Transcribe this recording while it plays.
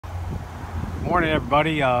Good morning,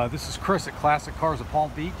 everybody. This is Chris at Classic Cars of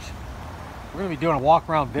Palm Beach. We're going to be doing a walk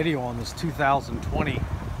around video on this 2020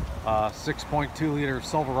 6.2 liter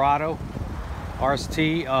Silverado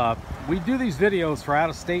RST. We do these videos for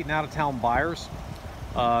out-of-state and out-of-town buyers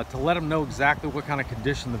to let them know exactly what kind of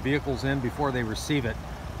condition the vehicle's in before they receive it.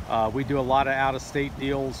 We do a lot of out-of-state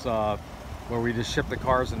deals where we just ship the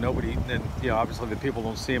cars and obviously the people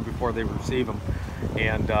don't see them before they receive them,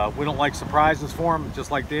 and we don't like surprises for them,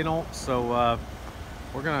 just like they don't. So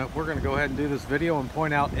we're gonna go ahead and do this video and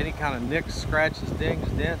point out any kind of nicks, scratches, dings,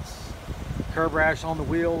 dents, curb rash on the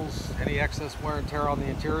wheels, any excess wear and tear on the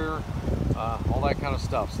interior, all that kind of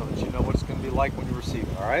stuff, so that you know what it's going to be like when you receive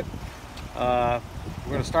it. All right,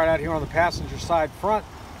 we're going to start out here on the passenger side front,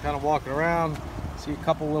 kind of walking around. See a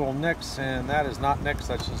couple little nicks, and that is not nicks,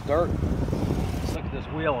 that's just dirt. Let's look at this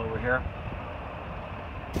wheel over here.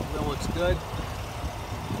 The wheel looks good.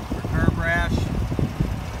 For curb rash.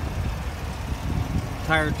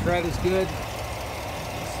 Tire tread is good.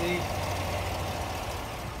 Let's see.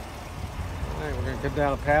 Alright, we're going to get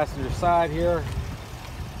down the passenger side here.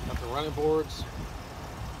 Got the running boards.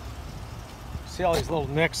 See all these little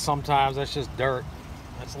nicks sometimes, that's just dirt.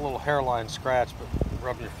 That's a little hairline scratch, but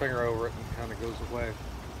rubbing your finger over it and it kind of goes away.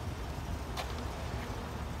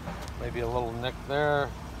 Maybe a little nick there.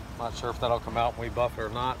 Not sure if that'll come out when we buff it or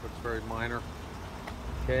not, but it's very minor.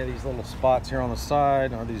 Okay, these little spots here on the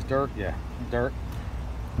side, are these dirt? Yeah, dirt.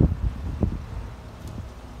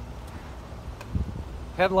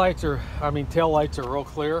 Headlights are, tail lights are real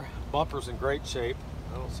clear. Bumper's in great shape.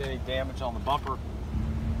 I don't see any damage on the bumper.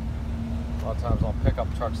 A lot of times on pickup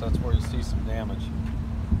trucks, that's where you see some damage.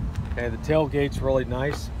 Okay, the tailgate's really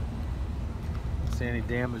nice. Don't see any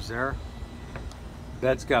damage there.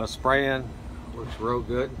 Bed's got a spray in, looks real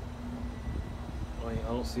good. I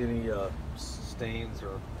don't see any stains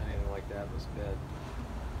or anything like that in this bed.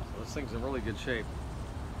 So this thing's in really good shape.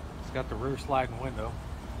 It's got the rear sliding window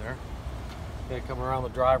there. Okay, come around the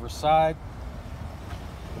driver's side.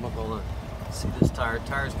 Come up on the, see this tire.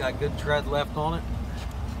 Tire's got good tread left on it.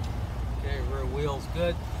 Okay, rear wheel's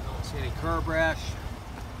good. Don't see any curb rash.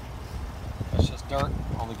 That's just dirt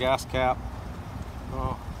on the gas cap.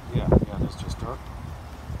 Oh, yeah, it's just dirt.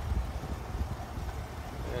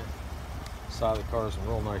 Okay. Side of the car is in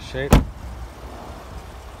real nice shape.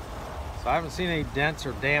 So I haven't seen any dents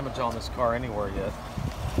or damage on this car anywhere yet.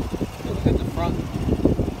 Look at the front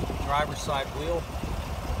driver's side wheel.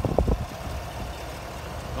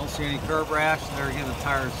 Don't see any curb rash. There again, the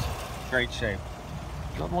tire's in great shape.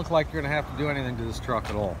 Doesn't look like you're going to have to do anything to this truck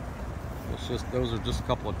at all. It's just, those are just a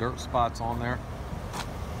couple of dirt spots on there.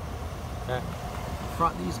 Okay.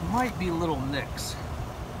 Front, these might be little nicks.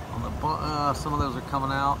 On the some of those are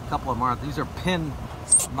coming out. A couple of them aren't. These are pin,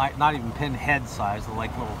 not even pin head size. They're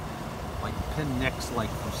like little, like pin nicks, like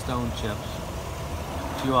from stone chips.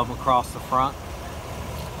 A few of them across the front.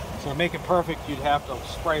 So to make it perfect, you'd have to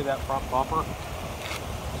spray that front bumper.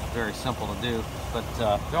 It's very simple to do, but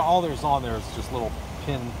all there's on there is just little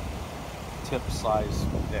pin tip size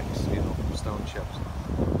nicks, from stone chips.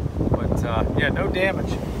 But yeah, no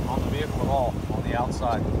damage on the vehicle at all on the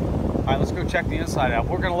outside. All right, let's go check the inside out.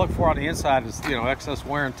 What we're going to look for on the inside is, excess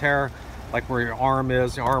wear and tear, like where your arm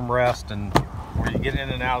is, your armrest, and where you get in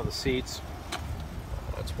and out of the seats.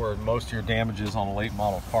 That's where most of your damage is on a late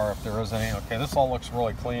model car, if there is any. Okay, this all looks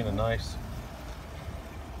really clean and nice.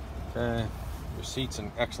 Okay, your seat's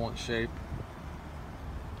in excellent shape.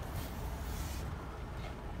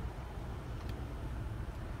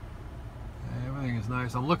 Everything is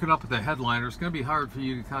nice. I'm looking up at the headliner. It's going to be hard for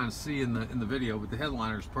you to kind of see in the video, but the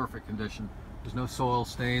headliner is perfect condition. There's no soil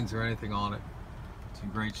stains or anything on it. It's in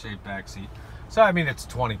great shape back seat. So it's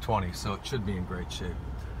 2020, so it should be in great shape.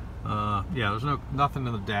 Yeah, there's nothing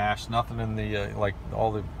in the dash, nothing in the like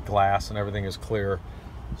all the glass and everything is clear.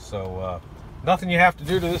 So nothing you have to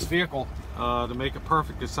do to this vehicle to make it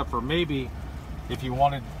perfect, except for maybe if you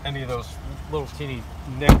wanted any of those little teeny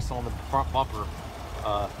nicks on the front bumper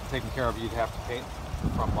taken care of, you'd have to paint the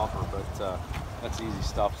front bumper, but that's easy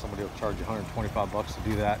stuff. Somebody will charge you 125 bucks to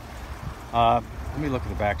do that. Let me look at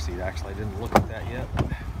the back seat. Actually, I didn't look at that yet.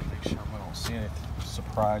 Make sure I don't see any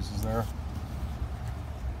surprises there.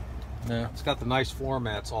 Yeah, it's got the nice floor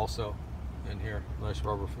mats also in here, nice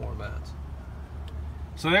rubber floor mats.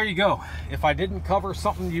 So there you go. If I didn't cover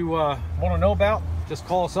something you want to know about, just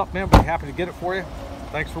call us up, man. We'll be happy to get it for you.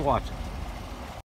 Thanks for watching.